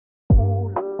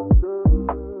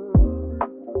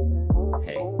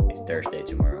Thursday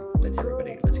tomorrow. Let's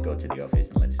go to the office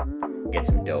and let's get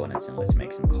some donuts and let's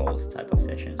make some calls type of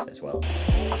sessions as well.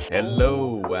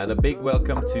 Hello, and a big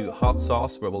welcome to Hot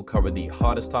Sauce, where we'll cover the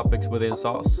hottest topics within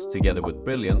sauce, together with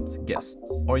brilliant guests.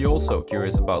 Are you also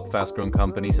curious about fast-growing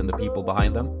companies and the people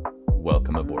behind them?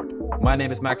 Welcome aboard. My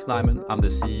name is Max Nyman. I'm the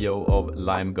CEO of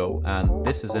LimeGo, and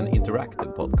this is an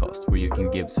interactive podcast where you can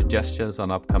give suggestions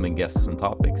on upcoming guests and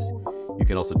topics. You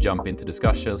can also jump into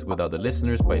discussions with other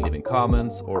listeners by leaving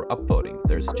comments or upvoting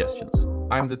their suggestions.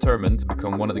 I'm determined to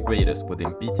become one of the greatest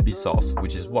within B2B SaaS,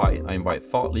 which is why I invite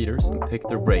thought leaders and pick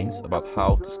their brains about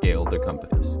how to scale their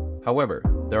companies. However,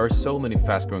 there are so many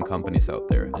fast-growing companies out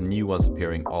there and new ones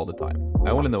appearing all the time.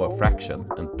 I only know a fraction,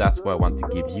 and that's why I want to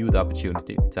give you the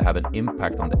opportunity to have an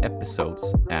impact on the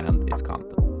episodes and its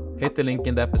content. Hit the link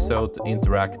in the episode to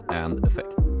interact and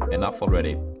affect. Enough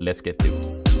already, let's get to it.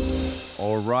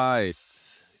 All right.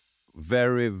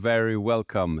 Very, very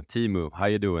welcome, Teemu. How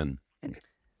you doing?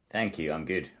 Thank you. I'm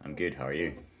good. How are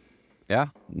you? Yeah,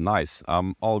 nice.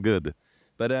 I'm all good.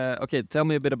 But okay, tell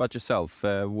me a bit about yourself.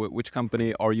 Which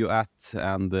company are you at,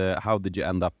 and how did you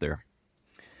end up there?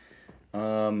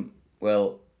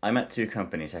 Well, I'm at two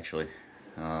companies actually,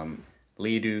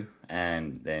 Leadoo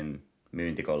and then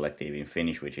Leadoo Salescollective in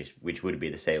Finnish, which would be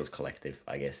the Sales Collective,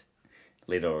 I guess.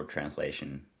 Literal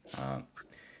translation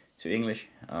to English.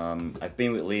 I've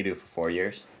been with Leadoo for 4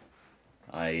 years.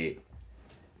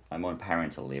 I'm on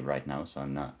parental leave right now, so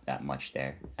I'm not that much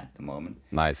there at the moment.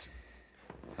 Nice.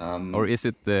 Or is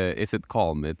it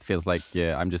calm? It feels like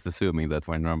I'm just assuming that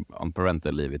when I'm on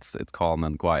parental leave, it's calm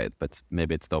and quiet, but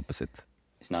maybe it's the opposite.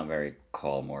 It's not very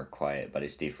calm or quiet, but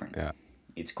it's different. Yeah.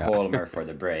 It's calmer for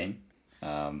the brain.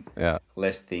 Yeah.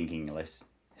 Less thinking, less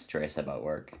stress about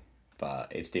work, but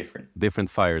it's different.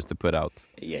 Different fires to put out.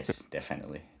 Yes,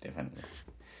 definitely.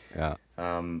 Yeah.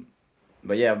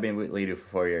 But yeah, I've been with Leadoo for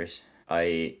 4 years.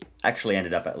 I actually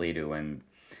ended up at Leadoo when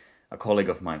a colleague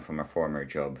of mine from a former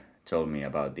job told me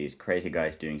about these crazy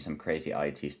guys doing some crazy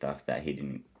IT stuff that he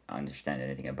didn't understand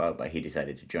anything about, but he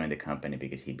decided to join the company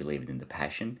because he believed in the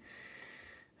passion.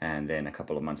 And then a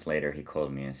couple of months later, he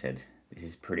called me and said, "This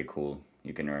is pretty cool.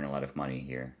 You can earn a lot of money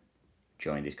here.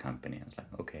 Join this company." I was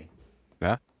like, "Okay,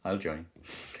 Yeah. I'll join."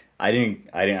 I didn't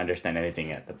understand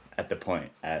anything at the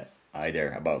point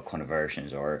either about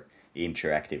conversions or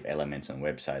interactive elements on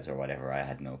websites or whatever. I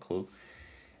had no clue,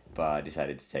 but I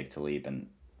decided to take the leap, and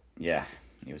yeah,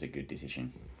 it was a good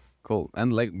decision. Cool.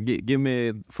 And like, give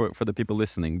me for the people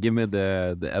listening, give me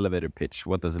the elevator pitch.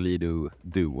 What does Leadoo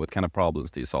do? What kind of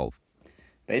problems do you solve?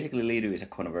 Basically, Leadoo is a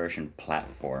conversion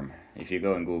platform. If you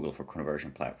go and Google for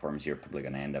conversion platforms, you're probably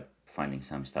going to end up finding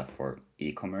some stuff for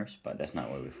e-commerce, but that's not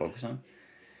what we focus on.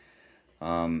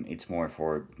 It's more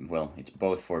for, well, it's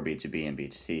both for B2B and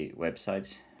B2C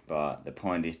websites, but the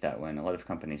point is that when a lot of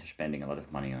companies are spending a lot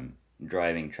of money on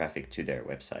driving traffic to their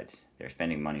websites, they're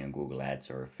spending money on Google Ads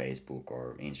or Facebook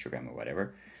or Instagram or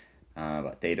whatever,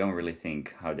 but they don't really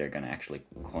think how they're going to actually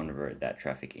convert that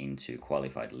traffic into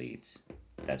qualified leads.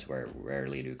 That's where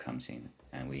Leadoo comes in,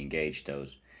 and we engage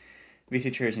those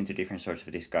visitors into different sorts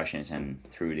of discussions, and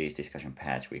through these discussion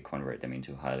paths we convert them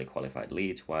into highly qualified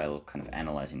leads while kind of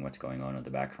analyzing what's going on in the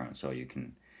background so you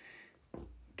can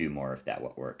do more of that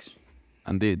what works.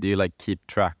 And do you like keep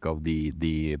track of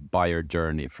the buyer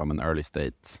journey from an early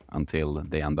state until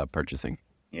they end up purchasing?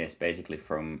 Yes, basically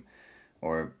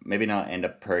or maybe not end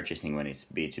up purchasing. When it's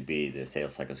B2B, the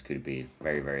sales cycles could be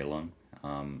very, very long.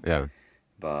 Yeah.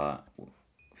 But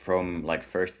from like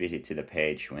first visit to the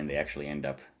page, when they actually end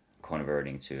up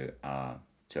converting to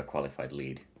a qualified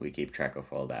lead, we keep track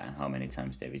of all that and how many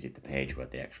times they visit the page, what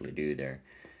they actually do there,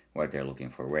 what they're looking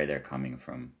for, where they're coming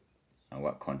from,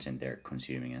 what content they're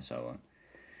consuming, and so on.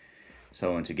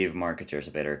 So to give marketers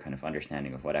a better kind of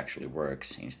understanding of what actually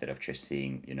works, instead of just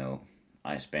seeing,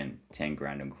 I spent 10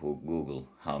 grand on Google,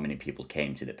 how many people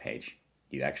came to the page.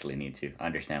 You actually need to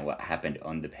understand what happened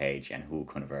on the page and who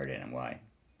converted and why.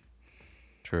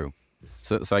 True.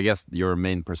 So I guess your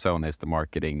main persona is the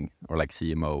marketing or like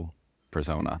CMO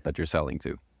persona that you're selling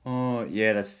to. Oh,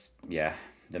 yeah, that's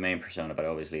the main persona. But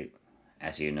obviously,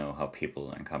 as you know, how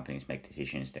people and companies make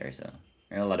decisions, there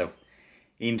are a lot of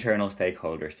internal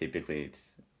stakeholders. Typically, it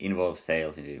involves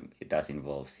sales. It does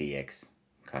involve CX,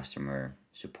 customer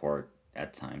support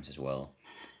at times as well.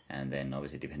 And then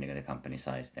obviously, depending on the company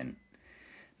size, then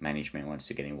management wants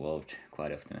to get involved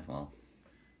quite often as well.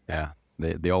 Yeah,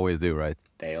 they always do, right?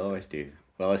 They always do.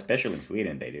 Well, especially in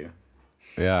Sweden, they do.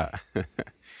 Yeah.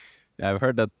 Yeah, I've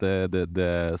heard that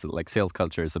the like sales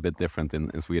culture is a bit different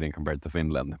in Sweden compared to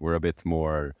Finland. We're a bit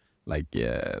more like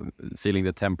feeling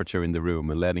the temperature in the room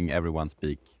and letting everyone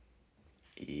speak.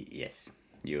 Yes,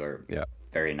 You are Yeah.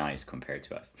 very nice compared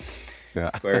to us.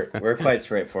 Yeah. We're quite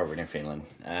straightforward in Finland,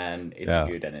 and it's a Yeah.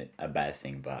 good and a bad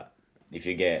thing. But if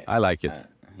you get, I like it.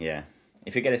 yeah,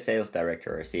 if you get a sales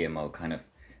director or a CMO kind of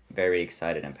very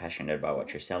excited and passionate about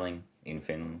what you're selling in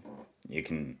Finland, you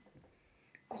can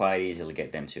quite easily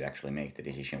get them to actually make the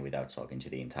decision without talking to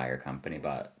the entire company.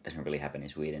 But it doesn't really happen in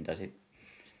Sweden, does it?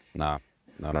 No,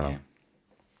 not at all. Yeah.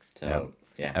 So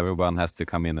Yeah. yeah. Everyone has to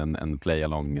come in and play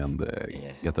along and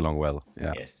Yes. get along well.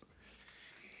 Yeah. Yes.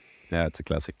 Yeah, it's a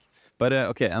classic. But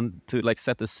okay, and to like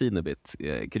set the scene a bit,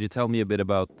 could you tell me a bit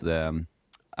about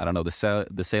I don't know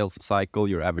the sales cycle,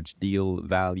 your average deal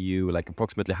value, like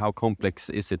approximately how complex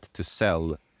is it to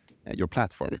sell your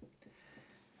platform?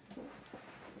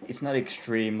 It's not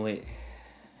extremely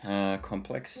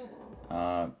complex.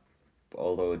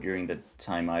 Although during the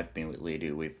time I've been with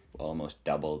Leadoo, we've almost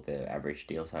doubled the average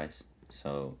deal size.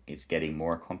 So it's getting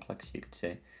more complex, you could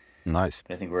say. Nice.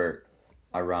 But I think we're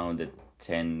around the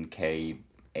 10K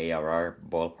ARR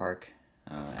ballpark,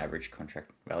 average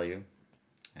contract value.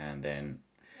 And then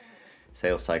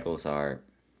sales cycles are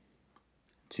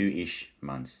 2-ish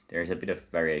months. There's a bit of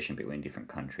variation between different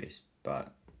countries,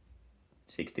 but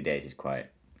 60 days is quite,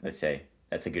 let's say,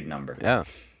 that's a good number. Yeah.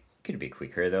 Could be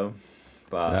quicker though,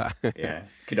 but yeah,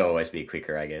 could always be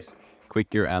quicker, I guess.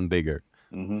 Quicker and bigger.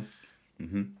 Mm-hmm.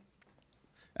 Mm-hmm.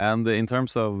 And in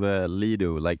terms of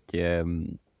Leadoo, like,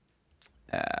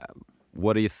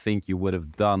 what do you think you would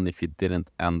have done if you didn't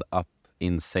end up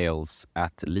in sales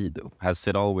at Leadoo? Has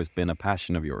it always been a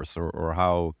passion of yours, or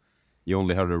how you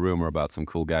only heard a rumor about some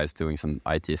cool guys doing some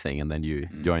IT thing and then you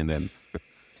joined in?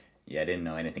 Yeah, I didn't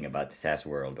know anything about the SaaS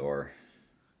world or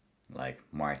like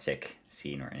Martech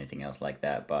scene or anything else like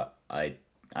that, but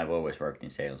I've always worked in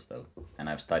sales though, and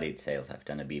I've studied sales. I've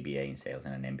done a BBA in sales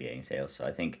and an MBA in sales, so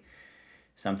I think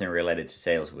something related to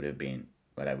sales would have been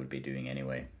what I would be doing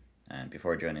anyway. And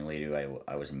before joining Leadoo,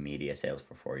 I was in media sales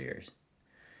for 4 years,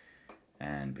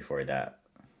 and before that,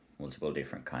 multiple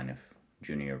different kind of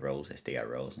junior roles, SDR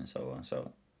roles, and so on.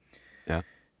 So Yeah.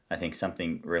 I think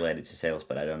something related to sales,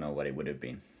 but I don't know what it would have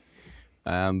been.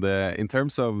 And in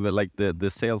terms of like the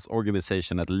sales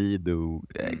organization at Leadoo,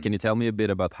 can you tell me a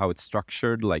bit about how it's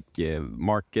structured, like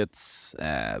markets,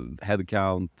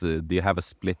 headcount? Do you have a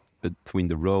split between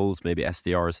the roles, maybe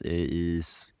SDRs,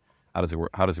 AEs? How does it work?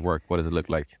 How does it work? What does it look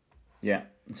like? Yeah.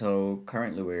 So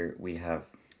currently we have,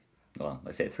 well,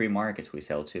 let's say 3 markets we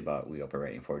sell to, but we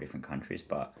operate in 4 different countries.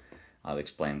 But I'll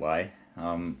explain why.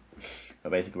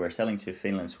 But basically, we're selling to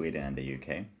Finland, Sweden, and the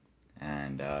UK,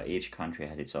 and each country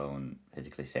has its own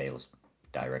basically sales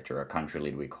director or country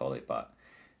lead we call it. But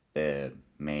the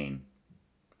main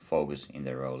focus in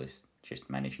their role is just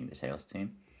managing the sales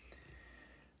team.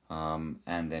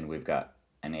 And then we've got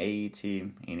an AE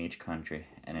team in each country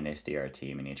and an SDR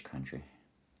team in each country.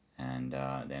 And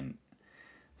then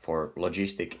for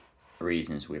logistic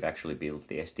reasons, we've actually built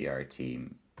the SDR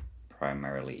team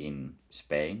primarily in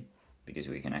Spain because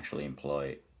we can actually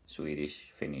employ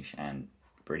Swedish, Finnish, and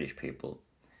British people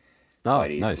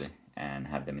quite easily, nice. and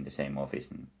have them in the same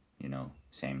office and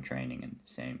same training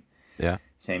and Yeah.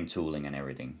 same tooling and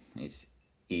everything. It's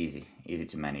easy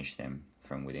to manage them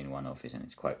from within one office, and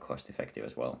it's quite cost effective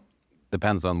as well.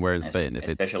 Depends on where in Spain. If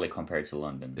Especially it's compared to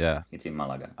London. yeah, It's in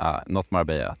Malaga. not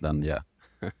Marbella, then yeah,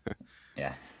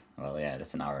 Yeah. Well, yeah,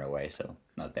 that's an hour away, so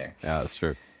not there. yeah, that's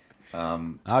true.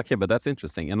 Okay, but that's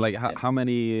interesting. And like, how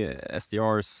many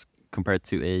SDRs compared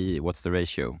to AE? What's the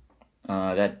ratio?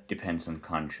 That depends on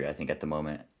country. I think at the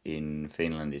moment in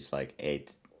Finland it's like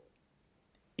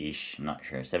 8-ish, I'm not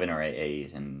sure, 7 or 8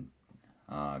 AEs and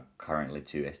currently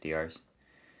 2 SDRs.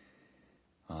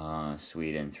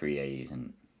 Sweden 3 AEs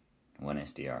and 1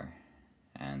 SDR.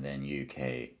 And then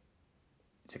UK,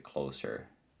 it's a closer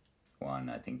one.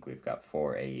 I think we've got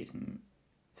 4 AEs and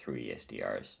 3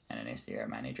 SDRs and an SDR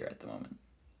manager at the moment.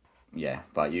 Yeah,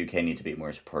 but UK needs a bit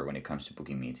more support when it comes to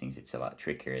booking meetings. It's a lot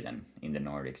trickier than in the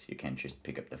Nordics. You can't just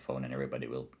pick up the phone and everybody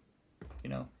will,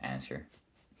 answer.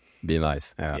 Be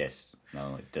nice. Yeah. Yes.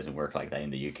 No, it doesn't work like that in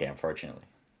the UK, unfortunately.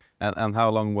 And how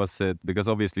long was it? Because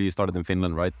obviously you started in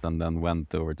Finland, right? And then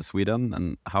went over to Sweden.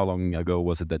 And how long ago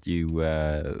was it that you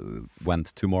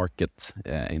went to market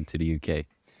into the UK?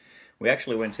 We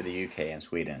actually went to the UK and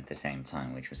Sweden at the same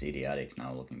time, which was idiotic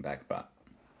now looking back, but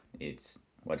it's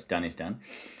what's done is done.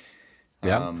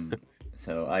 Yeah.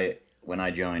 So when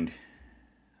I joined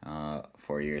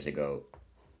 4 years ago,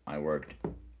 I worked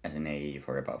as an AE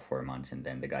for about 4 months, and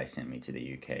then the guy sent me to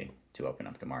the UK to open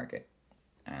up the market.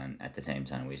 And at the same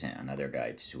time, we sent another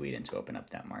guy to Sweden to open up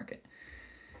that market.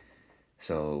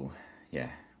 So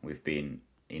yeah, we've been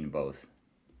in both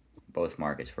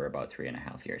markets for about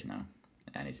 3.5 years now.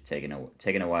 and it's taken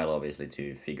a while, obviously,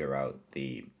 to figure out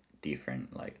the different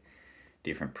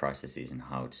processes and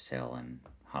how to sell and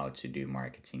how to do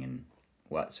marketing and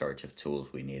what sorts of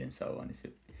tools we need and so on. It's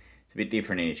a bit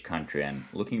different in each country, and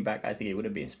looking back, I think it would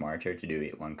have been smarter to do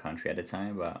it one country at a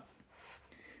time, but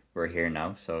we're here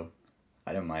now, so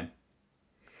I don't mind.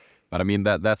 But I mean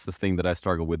that's the thing that I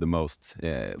struggle with the most,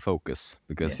 focus,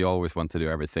 because you Yes. always want to do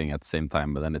everything at the same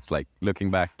time. But then it's like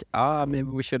looking back, maybe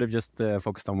we should have just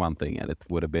focused on one thing, and it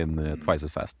would have been twice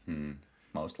as fast.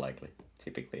 Most likely.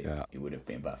 Typically, Yeah, it would have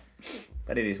been, but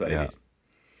it is what yeah, it is.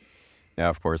 yeah,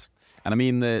 of course. And I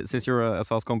mean, since you're a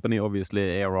SaaS company,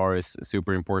 obviously ARR is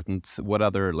super important. What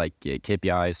other like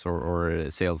KPIs or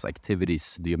sales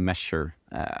activities do you measure?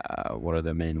 What are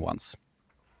the main ones?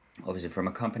 Obviously, from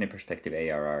a company perspective,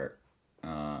 ARR,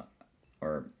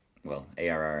 or well,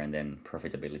 ARR and then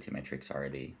profitability metrics are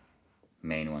the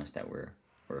main ones that we're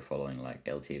following, like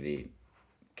LTV,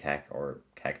 CAC or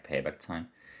CAC payback time.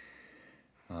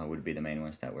 Would be the main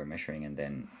ones that we're measuring, and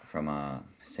then from a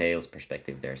sales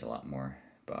perspective, there's a lot more.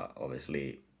 But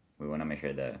obviously, we want to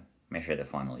measure the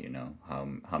funnel. You know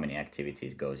how many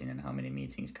activities goes in and how many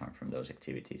meetings come from those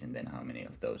activities, and then how many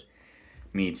of those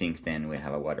meetings. Then we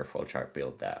have a waterfall chart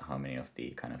built that how many of the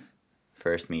kind of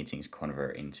first meetings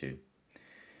convert into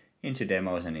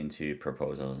demos and into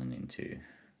proposals and into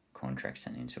contracts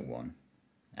and into one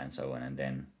and so on, and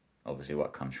then obviously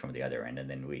what comes from the other end, and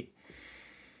then we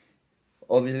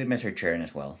obviously measure churn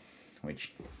as well,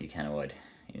 which you can avoid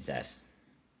in SaaS.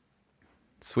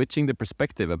 Switching the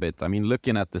perspective a bit, I mean,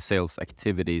 looking at the sales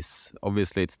activities,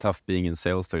 obviously it's tough being in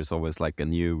sales. There's always like a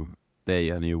new day,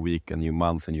 a new week, a new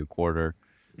month, a new quarter.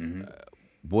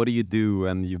 What do you do?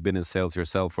 And you've been in sales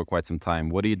yourself for quite some time.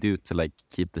 What do you do to like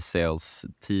keep the sales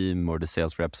team or the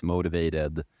sales reps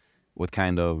motivated? What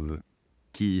kind of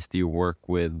keys do you work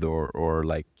with, or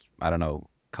like, I don't know,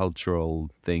 cultural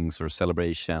things or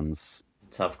celebrations?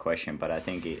 Tough question, but I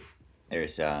think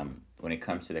there's when it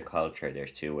comes to the culture,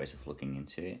 there's two ways of looking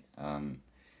into it. I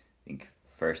think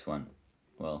first one,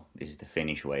 well, this is the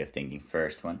Finnish way of thinking.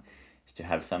 First one is to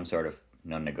have some sort of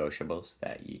non-negotiables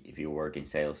that if you work in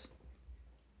sales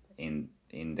in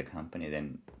the company,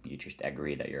 then you just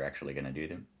agree that you're actually going to do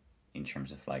them, in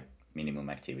terms of like minimum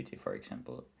activity, for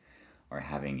example, or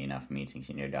having enough meetings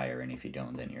in your diary, and if you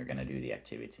don't, then you're going to do the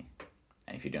activity,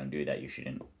 and if you don't do that, you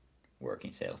shouldn't work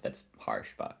in sales. That's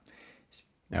harsh, but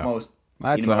Yeah, most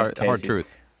that's in a most hard cases,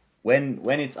 truth.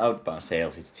 when it's outbound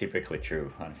sales, it's typically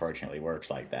true. Unfortunately, it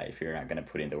works like that. If you're not going to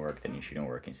put in the work, then you shouldn't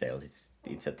work in sales.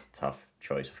 It's a tough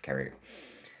choice of career.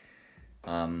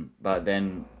 But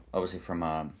then obviously from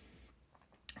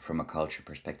a culture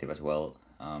perspective as well,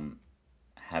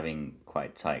 having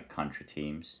quite tight country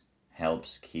teams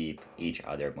helps keep each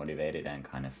other motivated and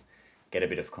kind of get a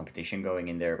bit of competition going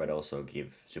in there, but also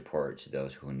give support to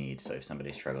those who need. So if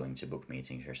somebody's struggling to book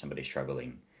meetings or somebody's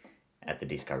struggling at the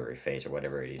discovery phase or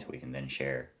whatever it is, we can then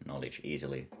share knowledge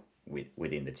easily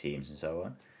within the teams and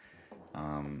so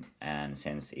on. And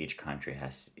since each country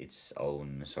has its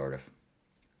own sort of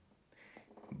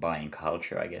buying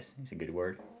culture, I guess is a good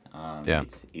word. Yeah.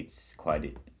 It's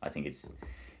quite. I think it's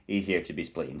easier to be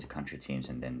split into country teams,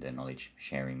 and then the knowledge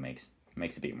sharing makes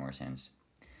a bit more sense.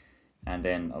 And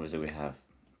then obviously we have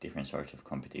different sorts of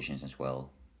competitions as well,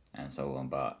 and so on.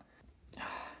 But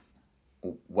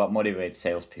what motivates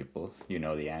salespeople? You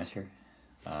know the answer.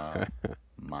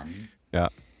 Money. Yeah.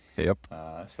 Yep.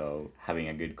 So having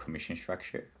a good commission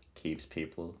structure keeps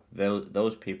people.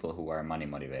 Those people who are money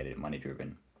motivated, money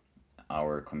driven,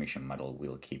 our commission model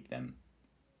will keep them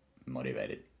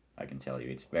motivated. I can tell you,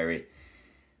 it's very.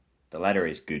 The latter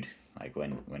is good. Like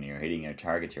when you're hitting your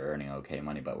targets, you're earning okay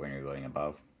money, but when you're going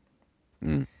above,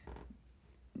 you're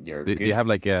Do good. you have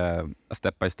like a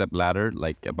step-by-step ladder,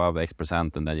 like above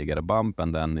X%, and then you get a bump,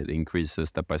 and then it increases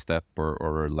step by step,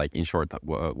 or like in short,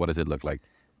 what does it look like?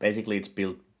 Basically, it's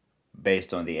built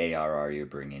based on the ARR you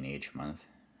bring in each month,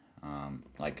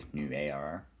 like new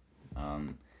ARR.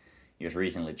 It was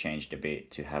recently changed a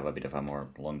bit to have a bit of a more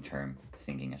long-term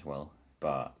thinking as well,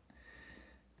 but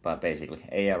basically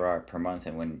ARR per month,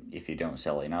 and if you don't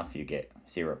sell enough, you get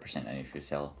 0%, and if you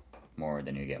sell more,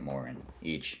 then you get more, and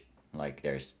each, like,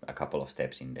 there's a couple of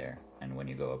steps in there, and when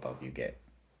you go above, you get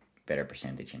better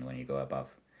percentage, and when you go above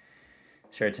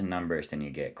certain numbers, then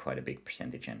you get quite a big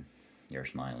percentage, and you're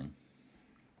smiling.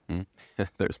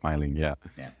 They're smiling, yeah.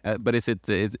 Yeah. But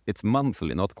it's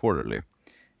monthly, not quarterly?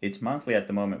 It's monthly at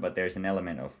the moment, but there's an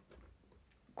element of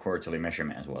quarterly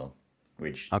measurement as well,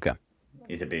 which Okay.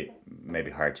 is a bit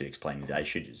maybe hard to explain. I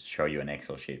should show you an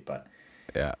Excel sheet, but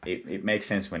Yeah. It makes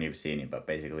sense when you've seen it, but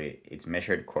basically it's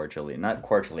measured quarterly. Not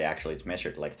quarterly, actually, it's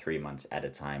measured like 3 months at a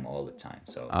time, all the time.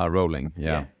 So Rolling.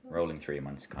 Yeah. yeah, rolling 3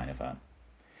 months, kind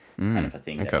Mm, of a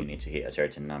thing that okay. you need to hit a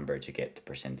certain number to get the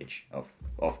percentage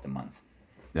of the month.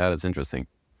 Yeah, that's interesting.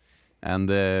 And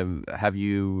have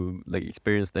you like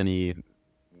experienced any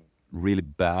really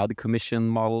bad commission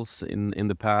models in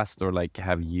the past, or like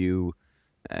have you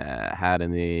had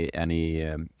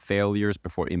any failures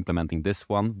before implementing this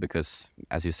one? Because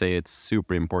as you say, it's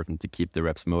super important to keep the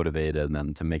reps motivated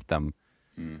and to make them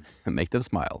make them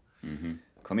smile.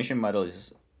 Commission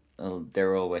models,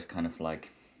 they're always kind of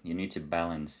like, you need to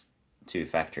balance two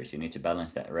factors. You need to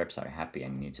balance that reps are happy,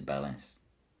 and you need to balance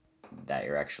that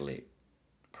you're actually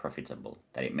profitable,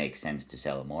 that it makes sense to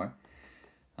sell more.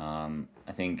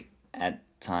 I think at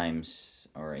times,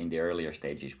 or in the earlier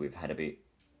stages, we've had a bit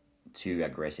too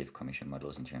aggressive commission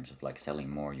models in terms of like selling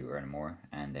more, you earn more,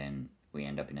 and then we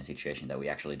end up in a situation that we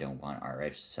actually don't want our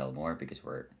reps to sell more because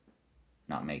we're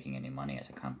not making any money as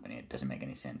a company. It doesn't make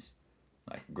any sense.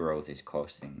 Like, growth is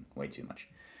costing way too much.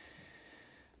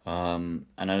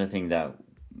 Another thing that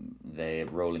the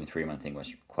rolling 3 month thing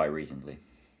was quite recently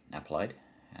applied,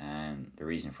 and the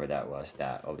reason for that was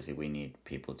that obviously we need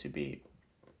people to be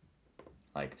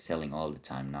like selling all the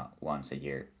time, not once a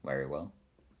year, very well.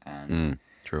 And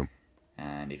True.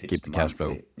 and if it's Keep the cash flow.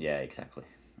 monthly, yeah, exactly.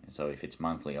 So if it's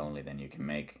monthly only, then you can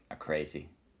make a crazy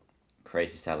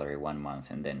salary 1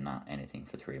 month and then not anything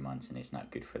for 3 months, and it's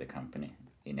not good for the company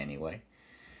in any way.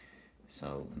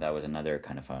 So that was another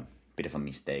kind of a bit of a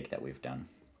mistake that we've done.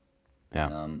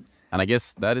 Yeah. And I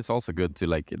guess that is also good to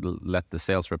like let the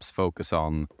sales reps focus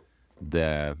on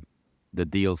the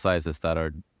deal sizes that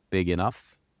are big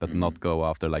enough, but not go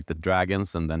after like the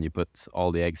dragons, and then you put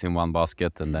all the eggs in one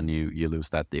basket, and then you lose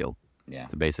that deal. Yeah.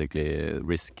 To basically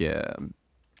risk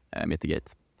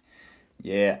mitigate.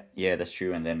 Yeah, that's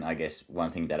true. And then I guess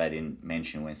one thing that I didn't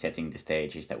mention when setting the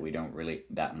stage is that we don't really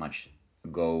that much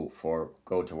go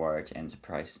towards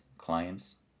enterprise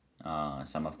clients.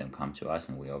 Some of them come to us,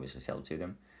 and we obviously sell to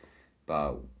them,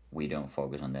 but we don't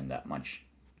focus on them that much.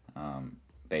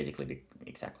 Basically,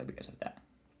 exactly because of that.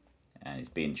 And it's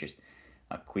been just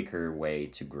a quicker way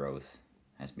to growth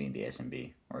has been the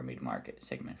SMB or mid-market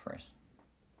segment for us.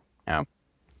 Yeah.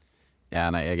 Yeah,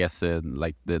 and I guess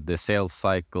like the sales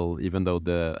cycle, even though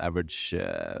the average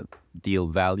deal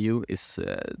value is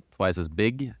twice as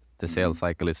big, the sales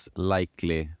cycle is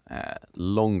likely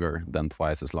longer than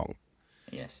twice as long.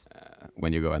 Yes.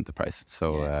 When you go enterprise,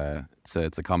 so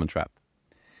it's a common trap.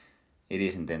 It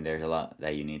is, and then there's a lot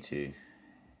that you need to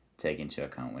take into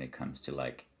account when it comes to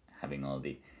like having all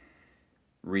the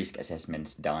risk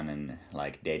assessments done, and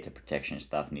like data protection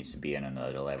stuff needs to be on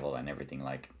another level, and everything,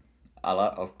 like a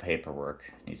lot of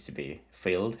paperwork needs to be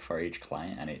filled for each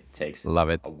client, and it takes Love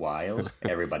it. a while.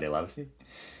 Everybody loves it.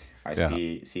 Our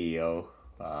CEO,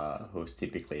 who's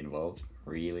typically involved,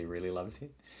 really, really loves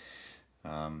it.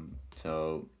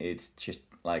 So it's just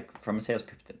like, from a sales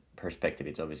perspective,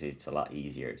 it's a lot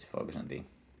easier to focus on the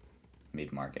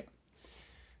mid-market.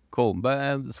 Cool.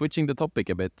 But switching the topic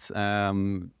a bit,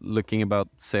 looking about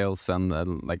sales and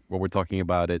like what we're talking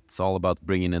about, it's all about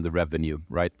bringing in the revenue,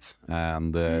 right?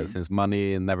 And since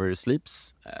money never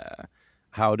sleeps,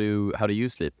 how do you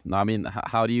sleep? No, I mean,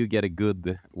 how do you get a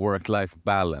good work-life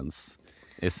balance?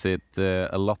 Is it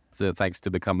a lot thanks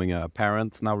to becoming a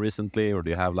parent now recently, or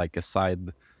do you have like a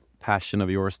side passion of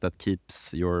yours that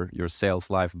keeps your sales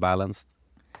life balanced?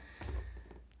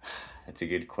 That's a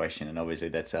good question, and obviously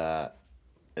it's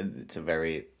a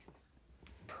very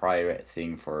private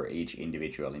thing for each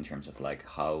individual in terms of like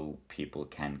how people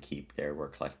can keep their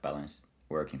work-life balance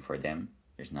working for them.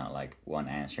 There's not like one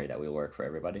answer that will work for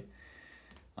everybody.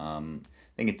 I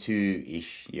think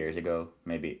 2-ish years ago,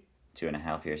 maybe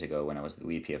 2.5 years ago, when I was the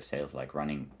VP of sales, like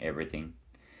running everything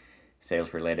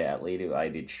sales related at Leadoo, I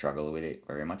did struggle with it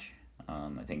very much.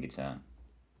 I think it's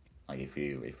like if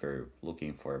you're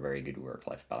looking for a very good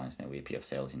work-life balance, then VP of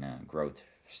sales in a growth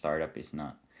startup is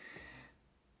not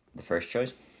the first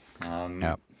choice.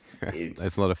 Yeah,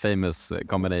 it's not a famous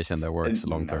combination that works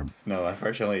long term. No,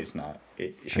 unfortunately, it's not.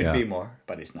 It should be more,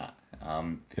 but it's not.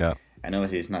 Yeah. And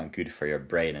obviously, it's not good for your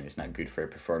brain, and it's not good for your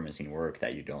performance in work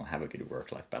that you don't have a good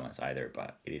work-life balance either.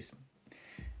 But it is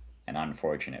an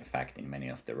unfortunate fact in many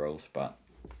of the roles. But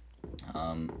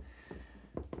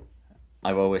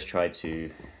I've always tried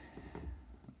to,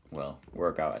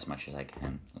 work out as much as I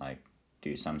can, like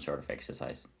do some sort of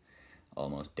exercise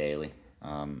almost daily.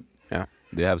 Yeah.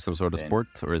 Do you have some sort of sport,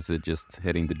 or is it just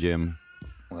hitting the gym?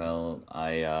 Well,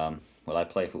 I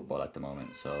play football at the moment,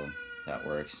 so that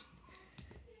works.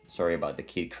 Sorry about the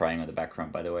kid crying in the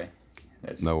background, by the way.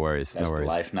 No worries. That's the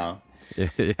life now.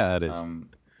 Yeah, it is. Um,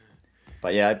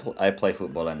 but yeah, I play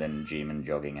football and then gym and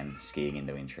jogging and skiing in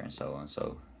the winter and so on.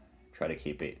 So try to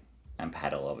keep it, and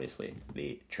paddle, obviously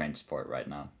the trend sport right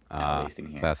now, at Ah, least in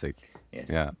here. classic. Yes,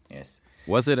 Yeah. yes,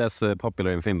 Was it as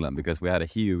popular in Finland? Because we had a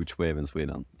huge wave in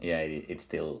Sweden. yeah. It's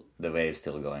still, the wave's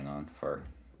still going on for,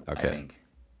 I Okay. think,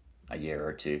 a year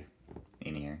or two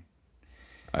in here.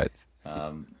 Right.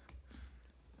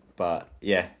 But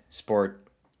yeah, sport,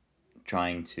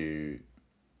 trying to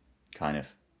kind of,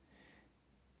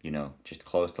 just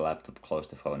close the laptop, close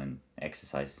the phone, and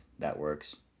exercise. That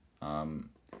works.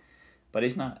 But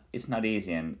it's not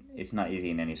easy, and it's not easy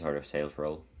in any sort of sales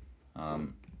role.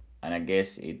 And I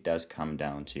guess it does come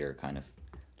down to your kind of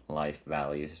life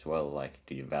values as well. Like,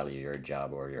 do you value your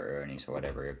job or your earnings or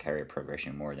whatever, your career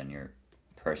progression, more than your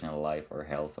personal life or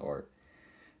health or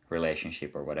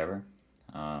relationship or whatever?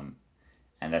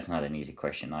 And that's not an easy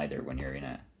question either when you're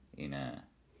in a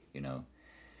you know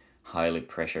highly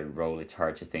pressured role. It's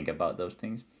hard to think about those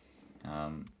things.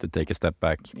 To take a step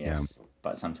back. Yeah. Yes,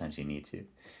 but sometimes you need to.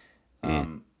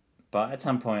 Mm. But at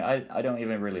some point, I don't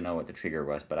even really know what the trigger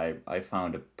was, but I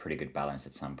found a pretty good balance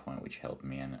at some point, which helped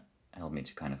me, and helped me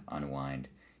to kind of unwind,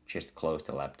 just close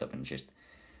the laptop, and just,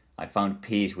 I found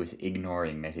peace with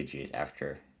ignoring messages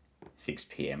after 6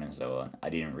 p.m. and so on. I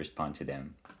didn't respond to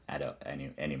them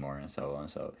anymore and so on.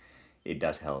 So it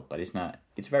does help, but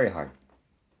it's very hard.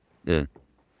 Mm.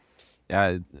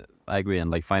 Yeah, I agree. And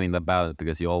like finding that balance,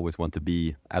 because you always want to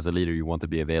be, as a leader, you want to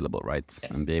be available, right?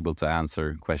 And Yes. be able to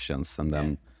answer questions, and Yeah.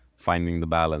 then finding the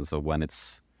balance of when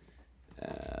it's,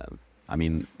 I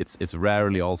mean, it's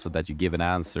rarely also that you give an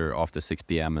answer after 6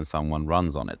 p.m. and someone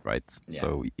runs on it, right? Yeah.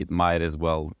 So it might as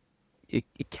well,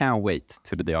 it can wait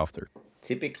to the day after.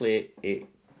 Typically, it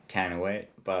can wait,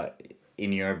 but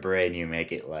in your brain, you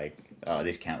make it like, oh,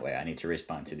 this can't wait. I need to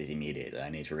respond to this immediately. I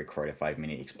need to record a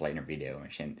 5-minute explainer video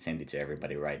and send it to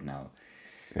everybody right now.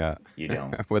 Yeah. You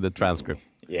don't. With the transcript.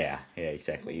 Yeah,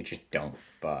 exactly. You just don't.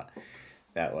 But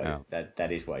Yeah.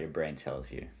 that is what your brain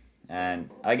tells you. And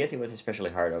I guess it was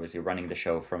especially hard, obviously, running the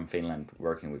show from Finland,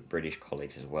 working with British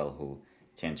colleagues as well, who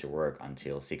tend to work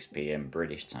until 6 p.m.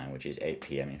 British time, which is 8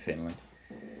 p.m. in Finland.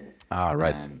 Ah,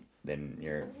 right. And then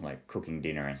you're like cooking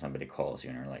dinner and somebody calls you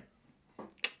and you're like,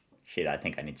 shit, I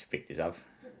think I need to pick this up.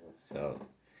 So,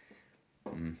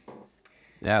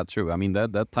 Yeah, true. I mean,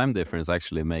 that time difference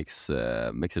actually makes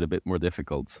it a bit more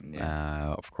difficult.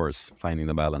 Yeah. Of course, finding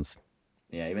the balance.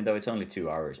 yeah, even though it's only 2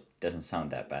 hours, doesn't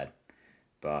sound that bad.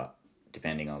 But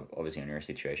depending on, obviously, on your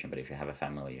situation, but if you have a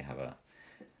family, you have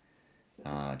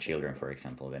children, for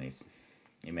example, then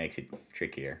it makes it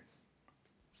trickier.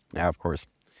 Yeah, of course.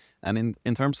 And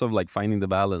in terms of like finding the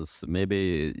balance,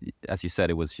 maybe as you said,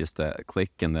 it was just a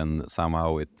click, and then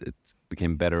somehow it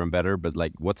became better and better. But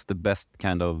like, what's the best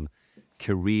kind of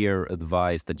career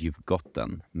advice that you've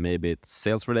gotten? Maybe it's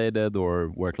sales related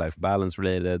or work-life balance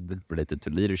related to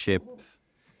leadership.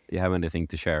 Do you have anything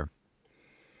to share?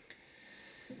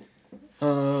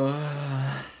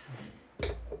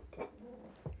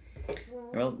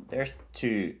 Well, there's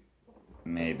two,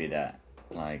 maybe, that,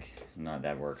 like, not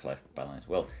that work-life balance.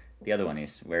 Well, the other one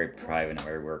is very private and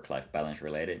very work-life balance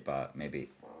related, but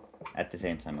maybe at the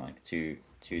same time, like 3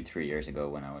 years ago,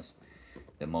 when I was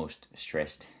the most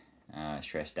stressed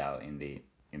out in the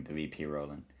VP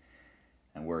role,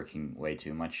 and working way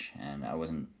too much, and I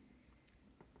wasn't,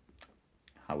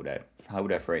 how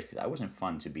would I phrase it? I wasn't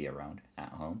fun to be around at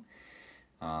home.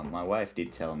 My wife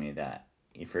did tell me that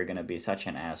if you're gonna be such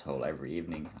an asshole every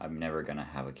evening, I'm never gonna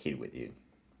have a kid with you.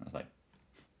 I was like,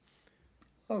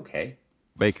 okay,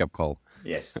 Wake up call.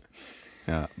 yes,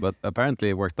 Yeah, but apparently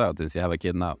it worked out since you have a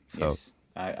kid now. So yes.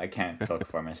 I can't talk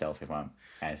for myself if I'm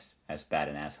as bad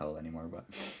an asshole anymore, but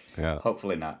yeah.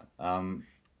 hopefully not.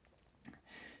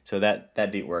 So that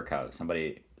did work out.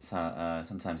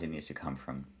 Sometimes it needs to come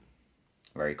from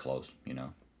very close,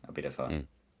 a bit of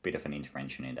an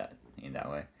intervention in that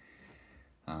way.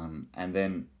 And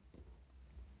then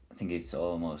I think it's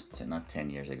almost not 10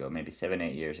 years ago, maybe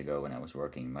 7-8 years ago, when I was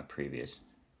working in my previous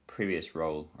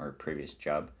role or previous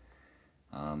job.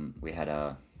 We had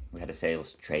a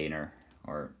sales trainer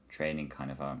or training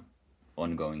kind of a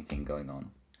ongoing thing going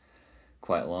on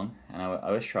quite long, and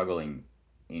I was struggling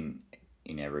in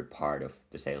every part of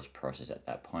the sales process at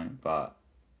that point. But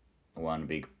one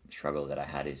big struggle that I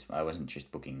had is I wasn't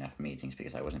just booking enough meetings,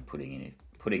 because I wasn't putting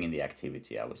in the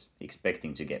activity. I was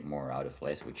expecting to get more out of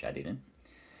less, which I didn't.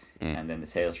 And then the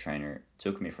sales trainer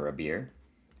took me for a beer.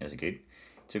 It was good.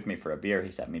 Took me for a beer. He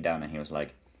sat me down and he was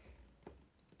like,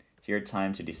 it's your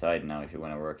time to decide now if you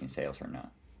want to work in sales or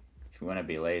not. If you want to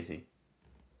be lazy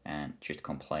and just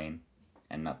complain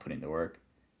and not put in the work,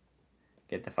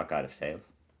 get the fuck out of sales.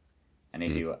 And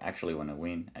if you actually want to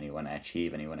win and you want to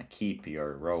achieve and you want to keep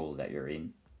your role that you're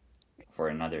in for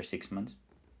another 6 months,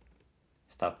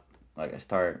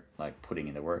 start like putting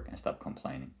in the work and stop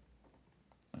complaining.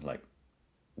 I was like,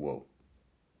 whoa.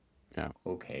 Yeah.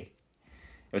 Okay.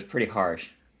 It was pretty harsh.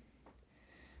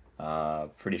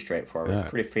 Pretty straightforward.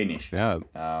 Pretty Finnish. Yeah.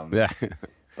 Yeah.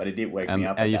 But it did wake me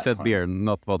up. And you that said point. beer,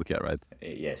 not vodka, right?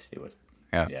 Yes, it was.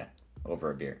 Yeah. Yeah.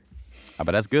 Over a beer.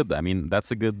 But that's good. I mean,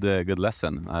 that's a good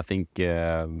lesson. I think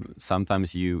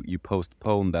sometimes you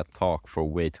postpone that talk for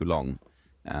way too long,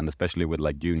 and especially with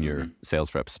like junior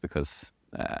sales reps, because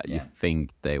you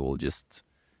think they will just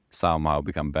somehow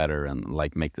become better and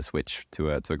like make the switch to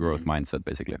a growth mindset,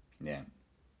 basically. Yeah.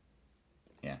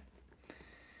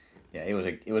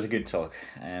 It was a good talk,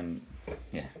 and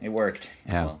it worked.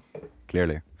 Yeah, well.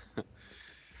 Clearly.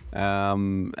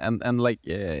 And like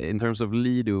in terms of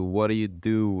Leadoo, what do you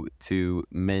do to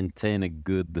maintain a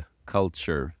good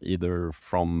culture, either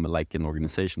from like an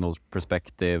organizational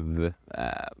perspective,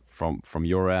 from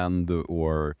your end,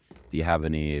 or do you have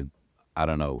any, I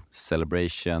don't know,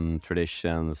 celebration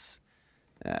traditions?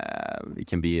 It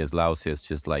can be as lousy as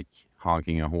just like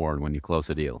honking a horn when you close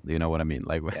a deal. Do you know what I mean?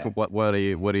 Like, what do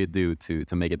you do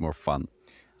to make it more fun?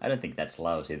 I don't think that's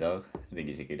lousy though. I think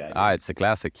it's a good idea. It's a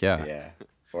classic, yeah. Yeah.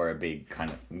 Or a big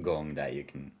kind of gong that you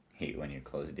can hit when you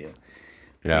close a deal.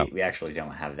 Yeah. We actually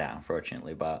don't have that,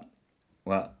 unfortunately. But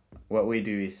what we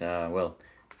do is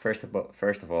first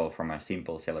of all, from a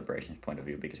simple celebrations point of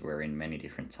view, because we're in many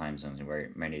different time zones and we're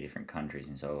in many different countries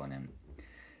and so on, and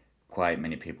quite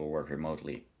many people work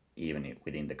remotely, even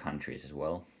within the countries as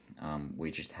well.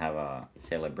 We just have a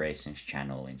celebrations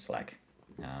channel in Slack,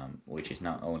 which is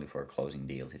not only for closing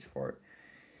deals; it's for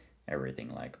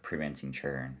everything like preventing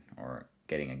churn or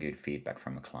getting a good feedback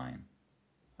from a client,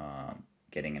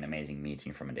 getting an amazing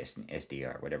meeting from an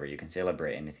SDR, whatever. You can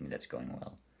celebrate anything that's going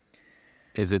well.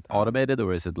 Is it automated,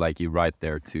 or is it like you write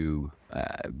there to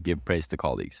give praise to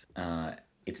colleagues?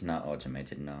 It's not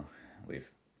automated, no. We've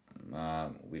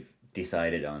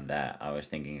decided on that. I was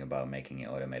thinking about making it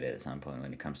automated at some point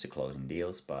when it comes to closing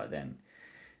deals, but then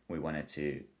we wanted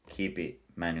to keep it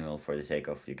manual for the sake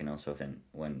of, you can also then,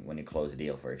 when you close a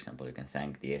deal, for example, you can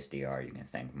thank the SDR, you can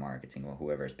thank marketing or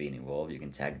whoever's been involved, you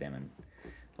can tag them and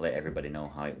let everybody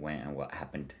know how it went and what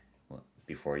happened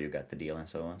before you got the deal and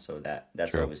so on. So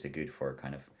that's True. obviously good for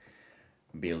kind of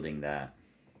building that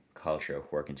culture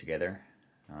of working together,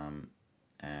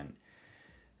 and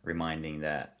reminding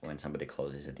that when somebody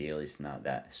closes a deal, it's not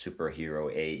that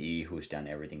superhero AE who's done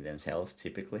everything themselves.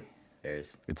 Typically,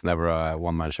 it's never a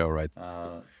one-man show, right?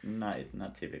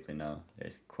 Not typically, no.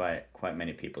 There's quite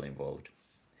many people involved.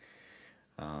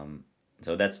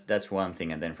 So that's one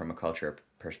thing, and then from a culture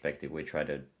perspective, we try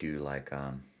to do like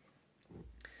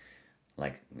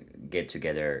get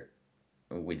together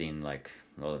within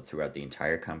throughout the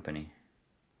entire company,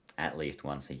 at least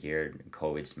once a year.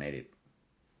 COVID's made it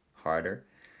harder.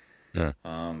 Yeah.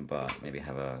 But maybe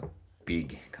have a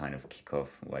big kind of kickoff,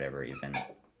 whatever event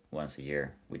once a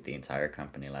year with the entire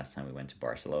company. Last time we went to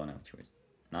Barcelona, which was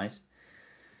nice.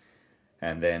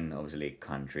 And then obviously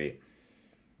country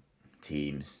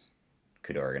teams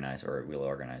could organize or will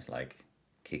organize like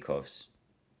kickoffs,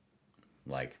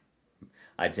 like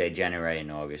I'd say January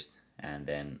and August, and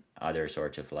then other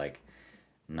sorts of like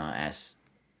not as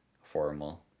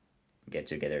formal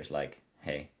get-togethers like,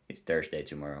 hey, it's Thursday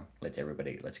tomorrow. Let's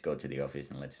go to the office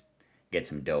and let's get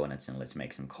some donuts and let's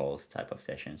make some calls type of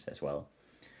sessions as well.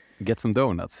 Get some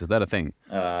donuts. Is that a thing?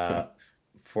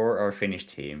 For our Finnish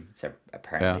team,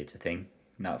 apparently it's a thing,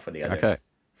 not for the others. Okay.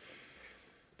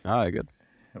 Good.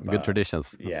 Good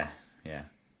traditions. Yeah.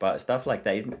 But stuff like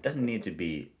that, it doesn't need to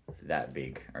be that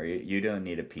big. Or you don't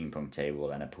need a ping pong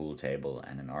table and a pool table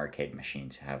and an arcade machine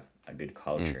to have a good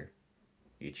culture.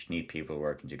 You just need people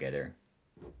working together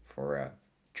for a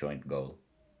joint goal.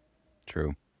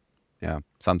 True. Yeah.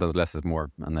 Sometimes less is more,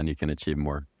 and then you can achieve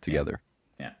more together.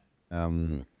 Yeah.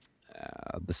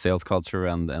 The sales culture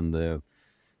and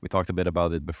we talked a bit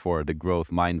about it before, the growth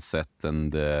mindset,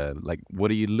 and like, what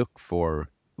do you look for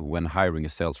when hiring a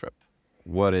sales rep?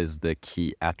 What is the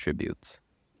key attributes?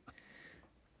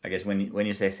 I guess when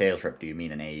you say sales rep, do you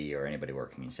mean an AE or anybody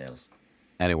working in sales?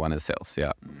 Anyone in sales,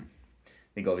 yeah. I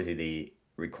think obviously the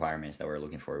requirements that we're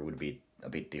looking for would be a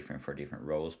bit different for different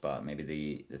roles, but maybe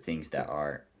the things that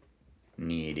are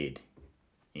needed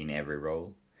in every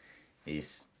role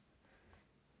is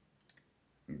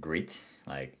grit,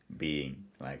 like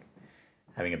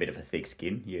having a bit of a thick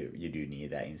skin. You do need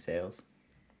that in sales.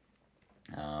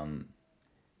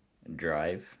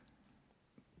 Drive.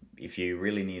 If you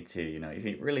really need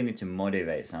to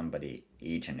motivate somebody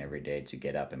each and every day to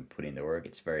get up and put in the work,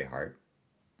 it's very hard.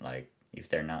 Like, if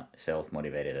they're not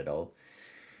self-motivated at all,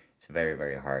 it's very,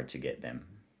 very hard to get them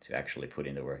to actually put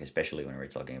in the work, especially when we're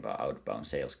talking about outbound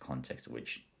sales context,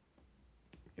 which,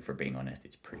 if we're being honest,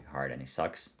 it's pretty hard and it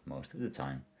sucks most of the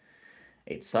time.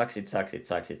 It sucks, it sucks, it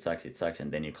sucks, it sucks, it sucks,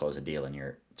 and then you close a deal and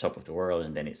you're top of the world,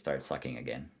 and then it starts sucking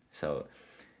again. So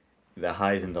the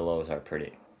highs and the lows are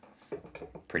pretty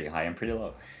high and pretty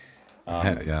low.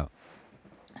 Yeah.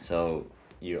 So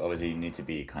you obviously need to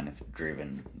be kind of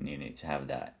driven. You need to have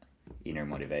that inner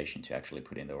motivation to actually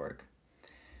put in the work.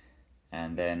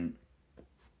 And then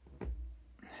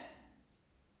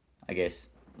I guess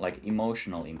like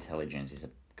emotional intelligence is a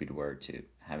good word to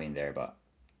have in there, but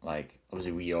like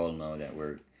obviously we all know that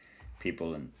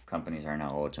people and companies are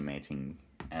now automating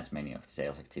as many of the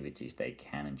sales activities they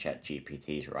can, and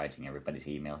ChatGPT is writing everybody's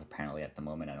emails apparently at the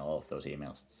moment, and all of those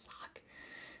emails suck.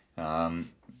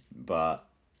 But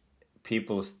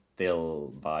people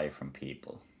still buy from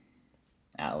people,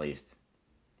 at least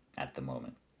at the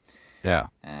moment. Yeah.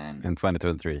 And in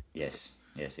 2023. yes,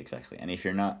 exactly. And if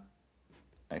you're not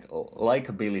like,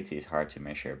 likability is hard to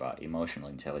measure, but emotional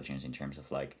intelligence in terms of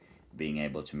like being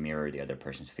able to mirror the other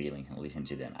person's feelings and listen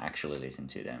to them, actually listen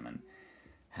to them, and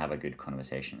have a good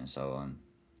conversation and so on.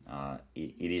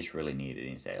 It is really needed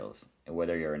in sales.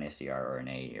 Whether you're an SDR or an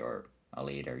AE or a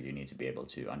leader, you need to be able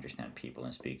to understand people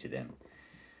and speak to them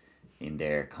in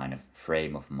their kind of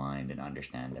frame of mind and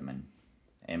understand them and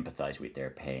empathize with their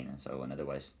pain and so on.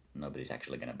 Otherwise, nobody's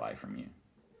actually going to buy from you.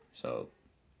 So,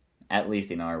 at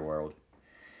least in our world,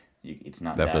 it's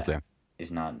not Definitely.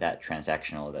 it's not that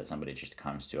transactional that somebody just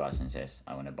comes to us and says,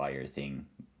 "I want to buy your thing,"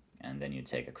 and then you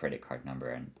take a credit card number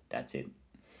and that's it.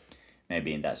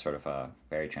 Maybe in that sort of a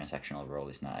very transactional role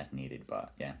is not as needed,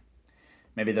 but yeah,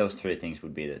 maybe those three things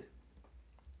would be the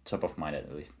top of mind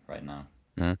at least right now.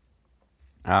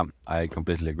 I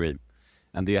completely agree.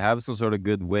 And do you have some sort of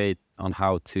good way on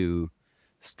how to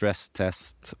stress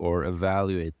test or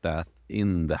evaluate that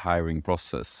in the hiring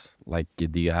process? Like,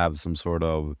 do you have some sort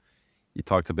of, you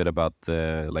talked a bit about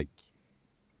like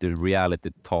the reality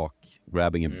talk,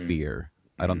 grabbing a beer.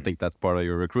 I don't think that's part of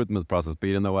your recruitment process, but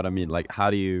you know what I mean? Like, how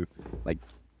do you like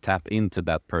tap into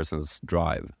that person's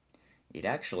drive? It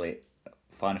actually,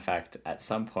 fun fact, at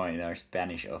some point in our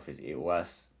Spanish office, it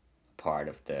was part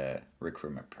of the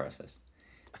recruitment process.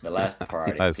 The last part,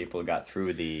 if Nice. people got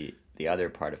through the other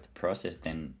part of the process,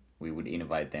 then we would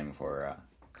invite them for a,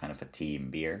 kind of a team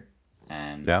beer,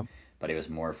 and Yeah. but it was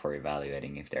more for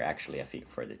evaluating if they're actually a fit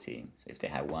for the team. So if they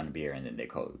have one beer and then they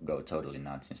go totally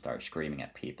nuts and start screaming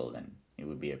at people, then it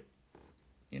would be a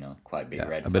quite big Yeah.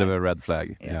 red A flag. bit of a red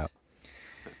flag. Yes. Yeah.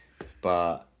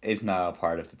 But it's now a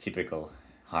part of the typical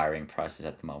hiring process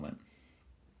at the moment.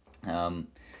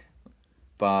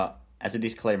 But as a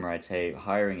disclaimer, I'd say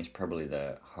hiring is probably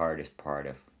the hardest part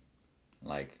of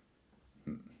like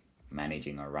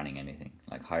managing or running anything.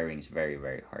 Like hiring is very,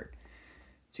 very hard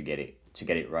to get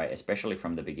it right, especially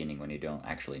from the beginning when you don't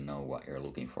actually know what you're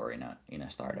looking for in a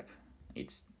startup.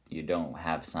 You don't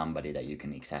have somebody that you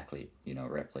can exactly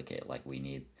replicate. Like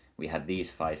we have these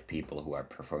 5 people who are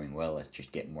performing well. Let's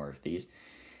just get more of these.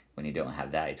 When you don't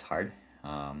have that, it's hard,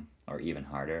 or even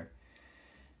harder.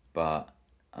 But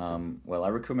well,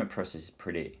 our recruitment process is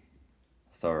pretty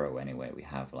thorough anyway. We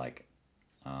have like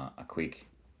a quick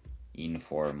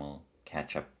informal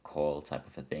catch-up call type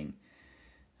of a thing.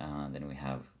 Then we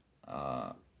have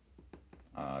kind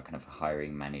of a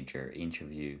hiring manager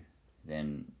interview.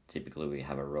 Then typically we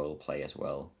have a role play as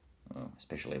well,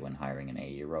 especially when hiring an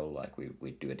AE role. Like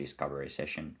we do a discovery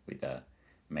session with a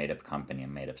made-up company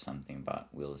and made up something, but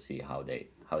we'll see how they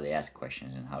ask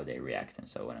questions and how they react and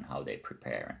so on, and how they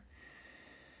prepare.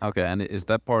 Okay. And is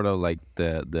that part of like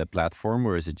the platform,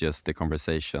 or is it just the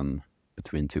conversation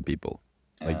between two people?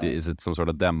 Like, is it some sort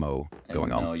of demo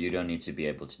going on? No, you don't need to be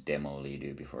able to demo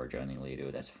Leadoo before joining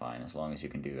Leadoo. That's fine, as long as you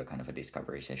can do a kind of a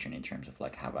discovery session in terms of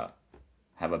like have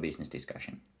a business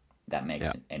discussion. That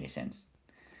makes any sense.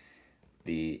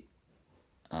 The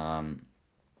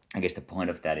I guess the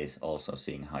point of that is also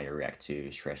seeing how you react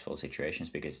to stressful situations,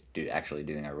 because actually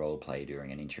doing a role play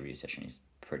during an interview session is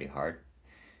pretty hard.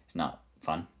 It's not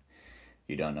fun.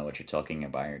 You don't know what you're talking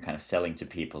about. You're kind of selling to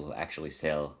people who actually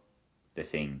sell the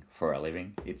thing for a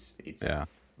living. It's Yeah.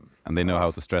 And they know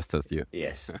how to stress test you.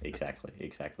 Yes, exactly.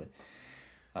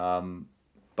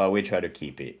 But we try to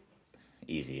keep it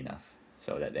easy enough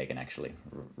so that they can actually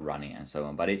run it and so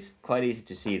on. But it's quite easy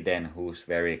to see then who's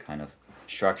very kind of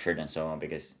structured and so on,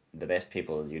 because the best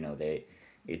people,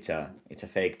 it's a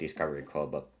fake discovery call,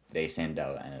 but they send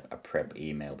out a prep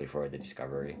email before the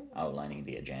discovery outlining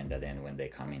the agenda. Then when they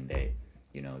come in, they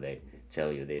they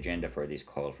tell you the agenda for this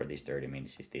call for these 30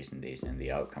 minutes is this and this, and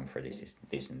the outcome for this is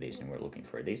this and this, and we're looking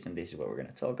for this, and this is what we're going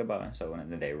to talk about, and so on.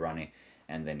 And then they run it,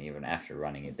 and then even after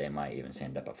running it, they might even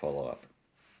send up a follow-up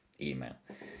email.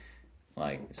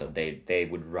 Like, so they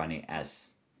would run it as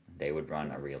they would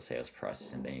run a real sales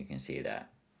process, and then you can see that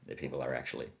the people are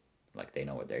actually, like, they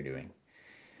know what they're doing.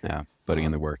 Yeah, putting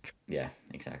in the work. Yeah,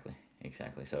 exactly.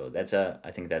 So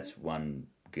I think that's one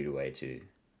good way to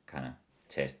kind of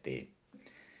test the,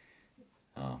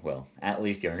 well, at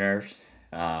least your nerves,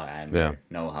 and your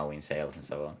know-how in sales and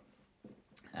so on.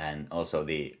 And also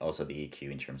the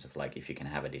EQ in terms of, like, if you can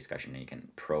have a discussion and you can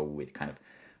probe with kind of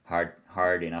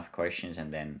hard enough questions,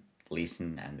 and then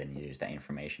listen and then use that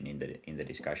information in the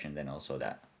discussion, then also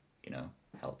that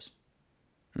helps.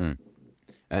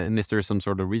 And is there some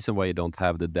sort of reason why you don't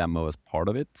have the demo as part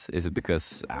of it? Is it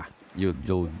because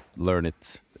you'll learn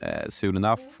it soon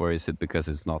enough, or is it because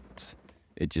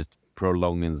it just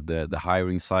prolongs the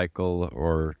hiring cycle,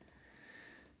 or?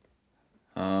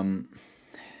 I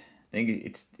think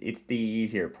it's the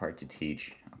easier part to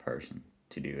teach a person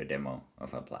to do a demo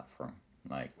of a platform,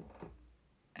 like,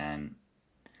 and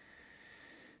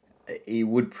it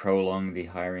would prolong the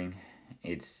hiring.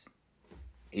 I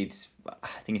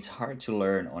think it's hard to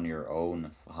learn on your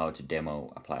own how to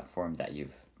demo a platform that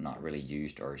you've not really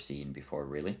used or seen before,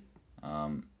 really.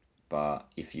 But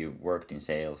if you've worked in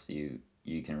sales, you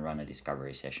can run a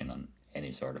discovery session on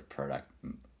any sort of product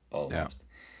almost. Yeah.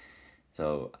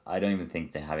 So I don't even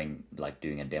think that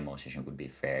doing a demo session would be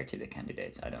fair to the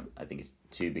candidates. I think it's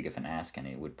too big of an ask, and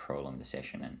it would prolong the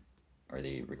session or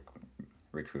the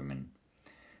recruitment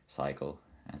cycle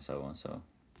and so on. So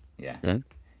yeah.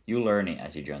 You learn it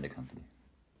as you join the company.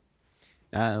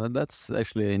 That's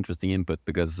actually an interesting input,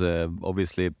 because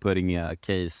obviously putting a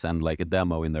case and like a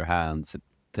demo in their hands, it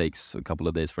takes a couple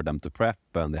of days for them to prep,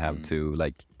 and they have to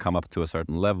like come up to a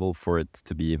certain level for it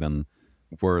to be even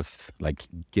worth like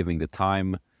giving the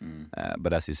time.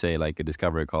 But as you say, like a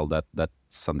discovery call, that's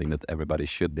something that everybody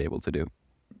should be able to do.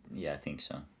 Yeah, I think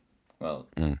so. Well,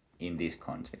 in this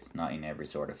context, not in every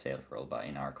sort of sales role, but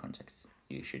in our context,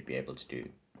 you should be able to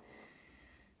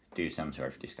do some sort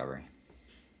of discovery.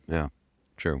 Yeah,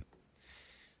 true.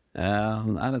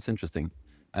 And that's interesting.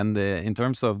 And in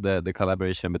terms of the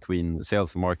collaboration between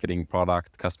sales, marketing,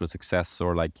 product, customer success,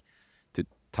 or like to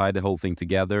tie the whole thing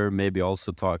together, maybe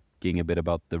also talking a bit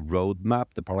about the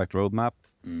roadmap, the product roadmap.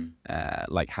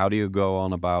 Like, how do you go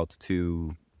on about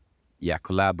to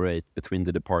collaborate between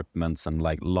the departments and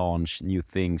like launch new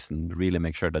things and really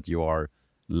make sure that you are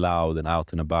loud and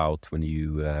out and about when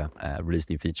you release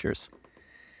new features?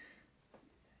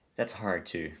 That's hard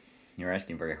too. You're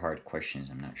asking very hard questions.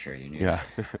 I'm not sure you knew. Yeah,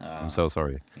 I'm so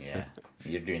sorry. Yeah,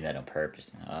 you're doing that on purpose.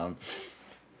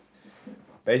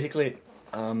 Basically,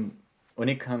 when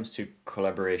it comes to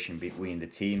collaboration between the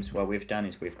teams, what we've done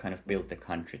is we've kind of built the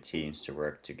country teams to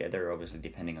work together. Obviously,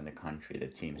 depending on the country, the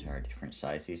teams are different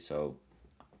sizes. So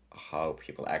how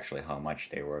much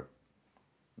they work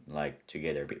like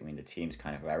together between the teams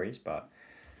kind of varies. But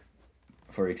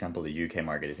for example, the UK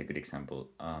market is a good example.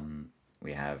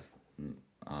 We have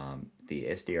the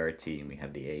SDR team, we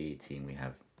have the AE team, we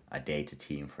have a data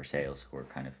team for sales who are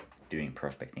kind of doing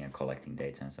prospecting and collecting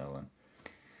data and so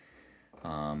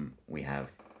on. We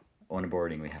have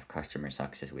onboarding, we have customer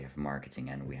success, we have marketing,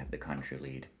 and we have the country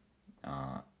lead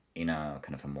in a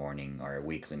kind of a morning or a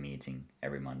weekly meeting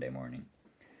every Monday morning,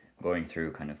 going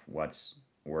through kind of what's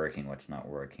working, what's not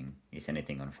working, is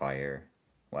anything on fire,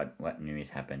 what new is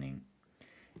happening,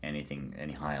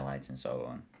 any highlights and so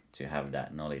on, to have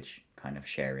that knowledge kind of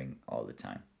sharing all the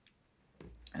time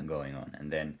and going on. And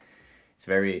then it's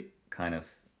very kind of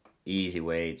easy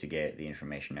way to get the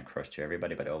information across to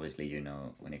everybody. But obviously,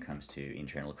 when it comes to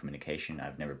internal communication,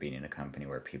 I've never been in a company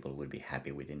where people would be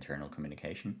happy with internal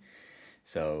communication.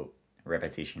 So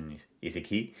repetition is a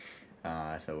key.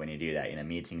 So when you do that in a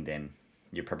meeting, then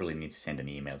you probably need to send an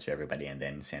email to everybody, and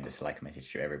then send a Slack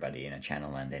message to everybody in a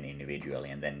channel, and then individually,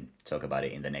 and then talk about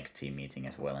it in the next team meeting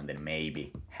as well. And then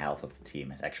maybe half of the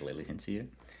team has actually listened to you.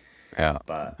 Yeah.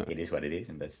 But it is what it is,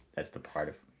 and that's the part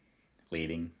of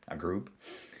leading a group.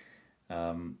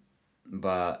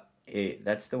 But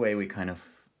that's the way we kind of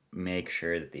make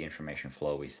sure that the information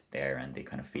flow is there, and the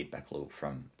kind of feedback loop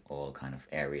from all kind of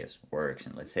areas works.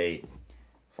 And let's say,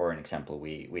 for an example,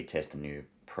 we test a new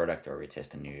product, or we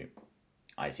test a new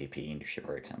ICP industry,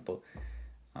 for example.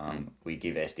 We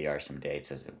give SDR some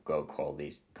data to go call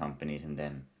these companies, and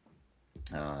then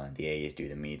the AEs do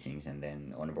the meetings, and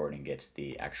then onboarding gets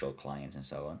the actual clients and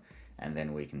so on. And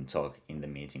then we can talk in the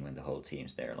meeting when the whole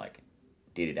team's there, like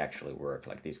did it actually work?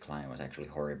 Like, this client was actually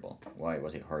horrible. Why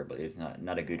was it horrible? It's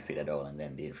not a good fit at all. And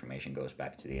then the information goes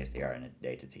back to the SDR and the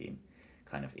data team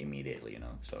kind of immediately,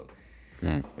 So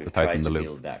we've tried to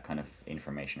build that kind of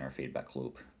information or feedback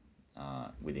loop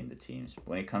within the teams.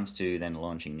 When it comes to then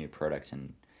launching new products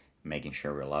and making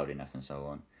sure we're loud enough and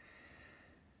so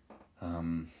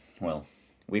on, well,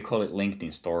 we call it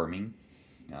LinkedIn storming,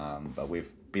 but we've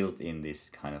built in this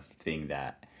kind of thing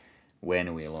that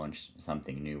when we launch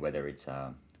something new, whether it's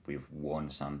we've won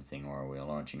something or we're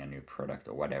launching a new product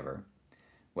or whatever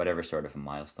sort of a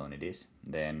milestone it is,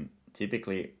 then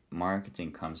typically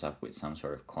marketing comes up with some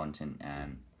sort of content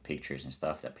and pictures and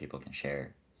stuff that people can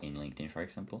share in LinkedIn, for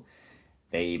example.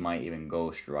 They might even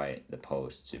ghostwrite the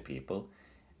post to people,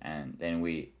 and then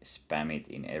we spam it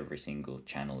in every single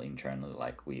channel internally.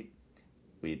 Like, we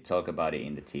talk about it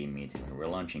in the team meeting. We're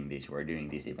launching this, we're doing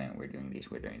this event, we're doing this,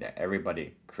 we're doing that.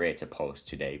 Everybody creates a post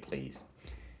today, please.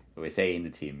 We say in the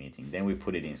team meeting. Then we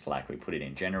put it in Slack, we put it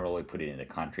in general, we put it in the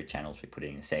country channels, we put it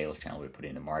in the sales channel, we put it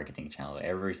in the marketing channel,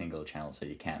 every single channel, so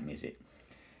you can't miss it.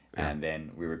 Yeah. And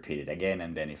then we repeat it again,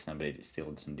 and then if somebody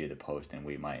still doesn't do the post, then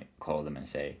we might call them and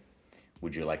say,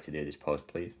 would you like to do this post,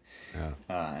 please? Yeah.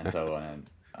 And so on.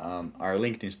 Our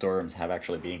LinkedIn storms have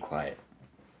actually been quite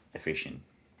efficient.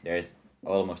 There's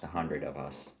almost 100 of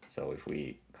us, so if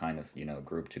we kind of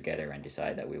group together and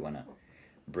decide that we want to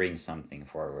bring something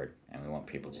forward and we want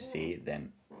people to see it,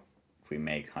 then if we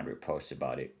make 100 posts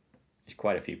about it, there's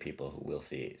quite a few people who will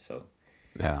see it. So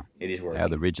yeah, it is working. Yeah,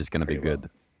 the reach is going to be good.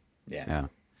 Well. Yeah.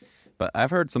 But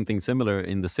I've heard something similar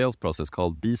in the sales process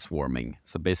called bee swarming.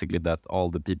 So basically that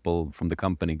all the people from the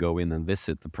company go in and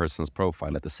visit the person's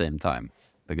profile at the same time,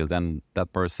 because then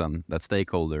that person, that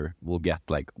stakeholder, will get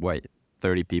like, wait,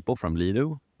 30 people from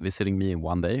Leadoo visiting me in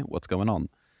one day? What's going on?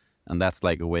 And that's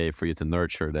like a way for you to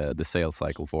nurture the sales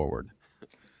cycle forward.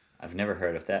 I've never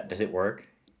heard of that. Does it work?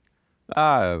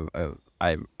 I've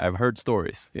heard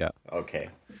stories, yeah. Okay,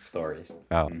 stories.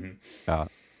 Yeah, yeah.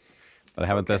 But I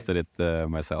haven't tested it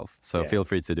myself, so feel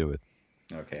free to do it.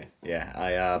 Okay,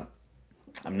 yeah.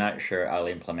 I'm not sure I'll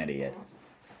implement it yet.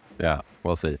 Yeah,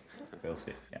 we'll see. We'll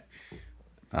see,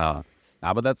 yeah.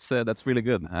 But that's really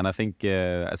good, and I think,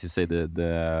 as you say,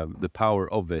 the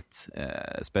power of it,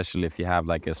 especially if you have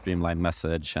like a streamlined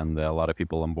message and a lot of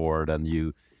people on board, and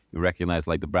you recognize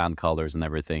like the brand colors and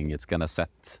everything, it's gonna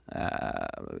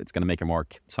make a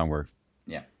mark somewhere.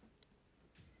 Yeah.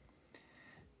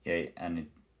 Yeah, and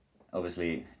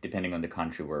obviously, depending on the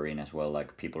country we're in as well,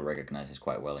 like, people recognize us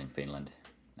quite well in Finland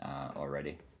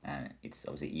already, and it's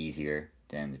obviously easier.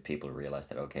 Then the people realize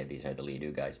that, okay, these are the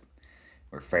Leadoo guys.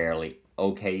 We're fairly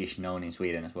okay-ish known in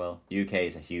Sweden as well. UK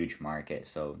is a huge market,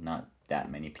 so not that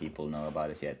many people know about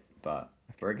it yet, but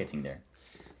we're getting there.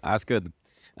 That's good.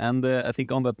 And I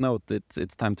think on that note,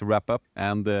 it's time to wrap up.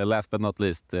 And last but not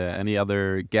least, any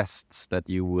other guests that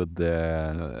you would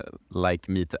like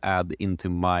me to add into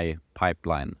my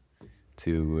pipeline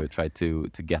to try to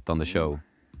get on the show?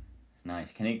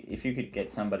 Nice. If you could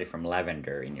get somebody from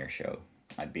Lavender in your show,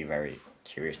 I'd be very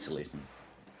curious to listen.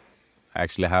 I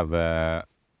actually have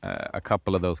a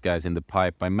couple of those guys in the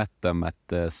pipe. I met them at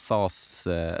the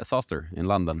Sauster in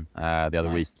London the other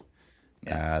week.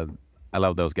 Yeah. I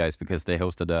love those guys because they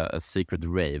hosted a secret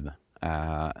rave,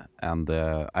 and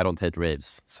I don't hate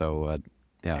raves, so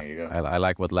there you go. I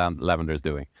like what Lavender is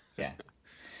doing. Yeah,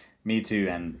 me too.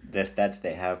 And the stats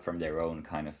they have from their own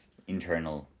kind of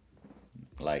internal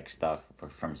like stuff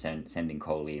from sending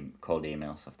cold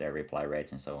emails of their reply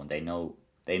rates and so on. They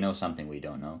know something we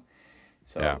don't know.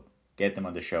 So get them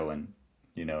on the show and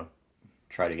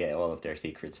try to get all of their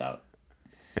secrets out.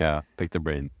 Yeah, pick their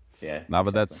brain. Yeah. No,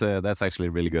 but that's actually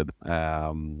really good.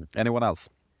 Anyone else?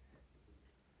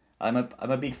 I'm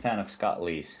a big fan of Scott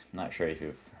Lees. Not sure if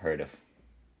you've heard of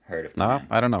the No, man.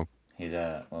 I don't know. He's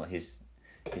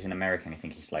an American. I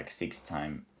think he's like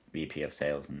 6-time VP of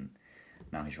sales, and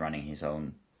now he's running his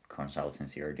own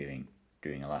consultancy or doing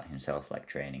a lot himself, like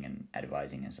training and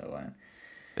advising and so on.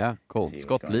 Yeah, cool.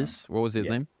 Scott Lees. What was his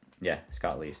name? Yeah,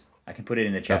 Scott Lees. I can put it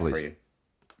in the chat for you.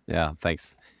 Yeah,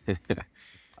 thanks.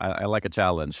 I like a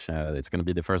challenge. It's going to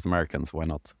be the first Americans. Why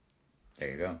not? There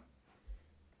you go.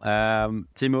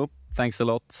 Teemu, thanks a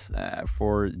lot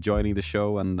for joining the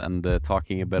show and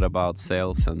talking a bit about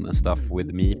sales and stuff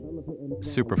with me.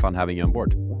 Super fun having you on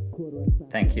board.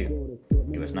 Thank you.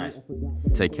 It was nice.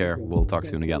 Take care. We'll talk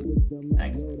soon again.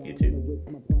 Thanks. You too.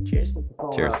 Cheers.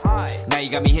 Cheers. Now you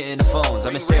got me hitting the phones.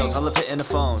 I'm in sales, I love hitting the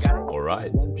phone. All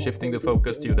right. Shifting the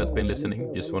focus to you that's been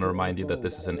listening, just want to remind you that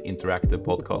this is an interactive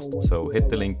podcast, so hit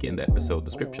the link in the episode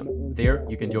description. There,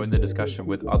 you can join the discussion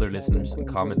with other listeners and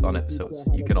comment on episodes.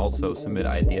 You can also submit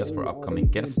ideas for upcoming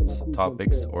guests,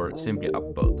 topics, or simply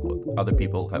upvote what other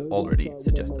people have already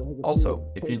suggested. Also,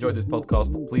 if you enjoyed this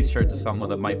podcast, please share it to someone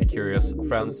that might be curious,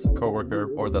 friends,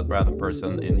 coworker, or that random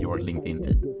person in your LinkedIn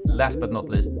feed. Last but not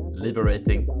least, leave a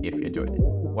rating if you enjoyed it.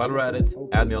 While we're at it,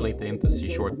 add me on LinkedIn to see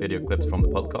short video clips from the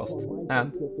podcast,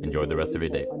 and enjoy the rest of your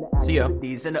day. See ya!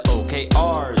 These and the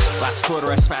OKRs. Last quarter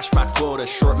I smashed my quota.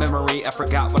 Short memory, I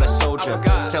forgot what I sold you.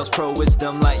 Sales pro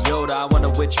wisdom like Yoda. I wonder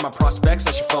which my prospects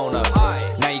I should phone up.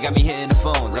 Now you got me hitting the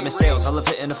phones. I'm in sales, I love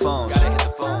hitting the phones.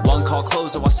 One call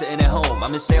closer while sitting at home.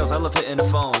 I'm in sales, I love hitting the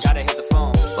phones.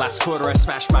 Last quarter I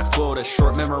smashed my quota.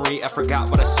 Short memory, I forgot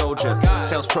what I sold you.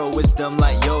 Sales pro wisdom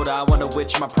like Yoda. I wonder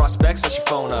which my prospects I should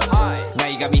phone up. Now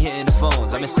you got me hitting the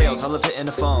phones. I'm in sales, I love hitting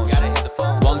the phones.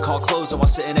 One call closer while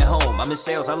sitting at home. I'm in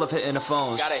sales, I love hitting the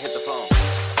phones. Gotta hit the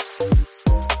phone.